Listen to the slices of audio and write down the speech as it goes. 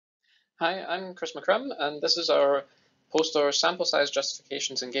Hi, I'm Chris McCrum, and this is our poster Sample Size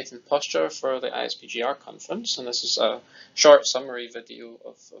Justifications in Gait and Posture for the ISPGR conference, and this is a short summary video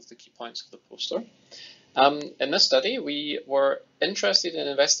of the key points of the poster. In this study, we were interested in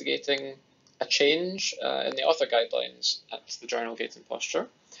investigating a change in the author guidelines at the journal Gait and Posture,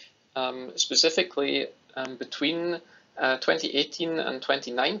 specifically between 2018 and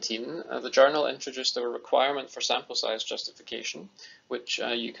 2019, the journal introduced a requirement for sample size justification, which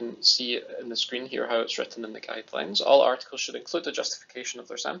you can see in the screen here how it's written in the guidelines. All articles should include a justification of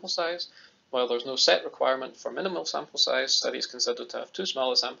their sample size. While there's no set requirement for minimal sample size, studies considered to have too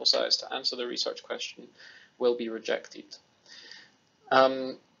small a sample size to answer the research question will be rejected.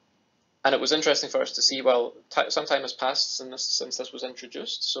 And it was interesting for us to see, well, some time has passed since this was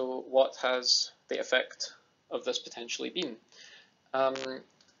introduced, so what has the effect of this potentially been?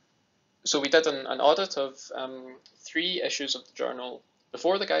 So we did an audit of 3 issues of the journal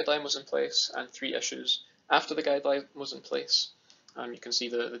before the guideline was in place and 3 issues after the guideline was in place. You can see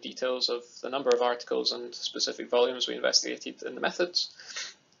the details of the number of articles and specific volumes we investigated in the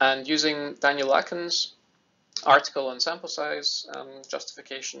methods. And using Daniel Lacan's article on sample size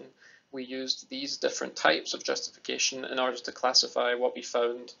justification, we used these different types of justification in order to classify what we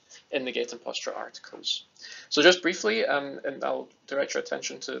found in the Gait and Posture articles. So just briefly, and I'll direct your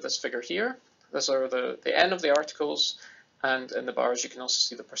attention to this figure here. These are the N of the articles, and in the bars you can also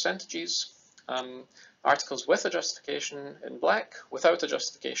see the percentages. Articles with a justification in black, without a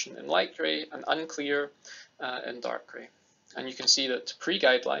justification in light grey, and unclear in dark grey. And you can see that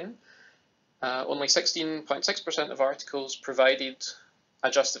pre-guideline, only 16.6% of articles provided a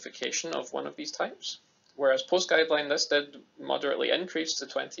justification of one of these types, whereas post-guideline this did moderately increase to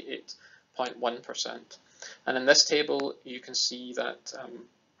 28.1%. And in this table you can see that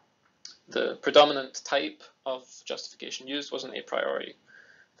the predominant type of justification used was an a priori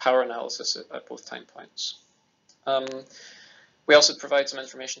power analysis at both time points. We also provide some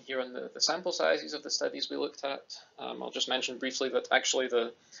information here on the sample sizes of the studies we looked at. I'll just mention briefly that actually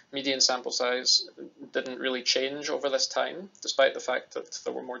the median sample size didn't really change over this time, despite the fact that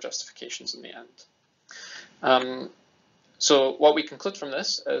there were more justifications in the end. So what we conclude from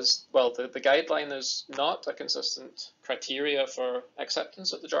this is, well, the guideline is not a consistent criteria for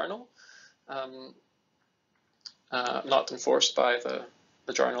acceptance of the journal, not enforced by the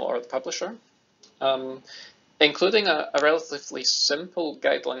journal or the publisher. Including a relatively simple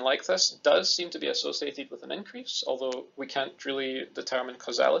guideline like this does seem to be associated with an increase, although we can't really determine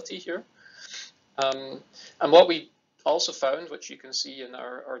causality here. And what we also found, which you can see in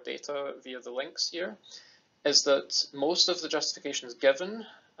our data via the links here, is that most of the justifications given,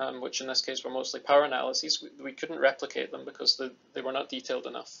 which in this case were mostly power analyses, we couldn't replicate them because they were not detailed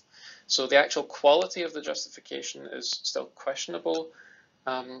enough. So the actual quality of the justification is still questionable.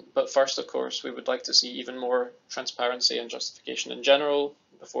 But first, of course, we would like to see even more transparency and justification in general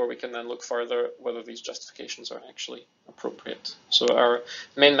before we can then look further whether these justifications are actually appropriate. So our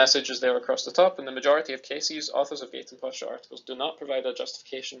main message is there across the top. In the majority of cases, authors of Gait and Posture articles do not provide a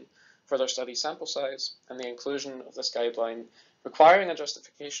justification for their study sample size, and the inclusion of this guideline requiring a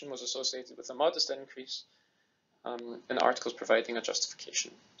justification was associated with a modest increase in articles providing a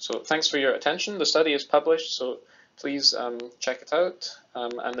justification. So thanks for your attention. The study is published, so please check it out,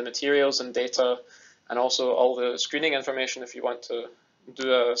 and the materials and data, and also all the screening information if you want to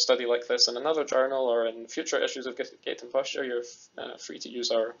do a study like this in another journal or in future issues of Gait and Posture, you're free to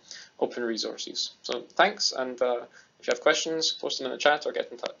use our open resources. So thanks, and if you have questions, post them in the chat or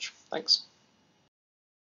get in touch. Thanks.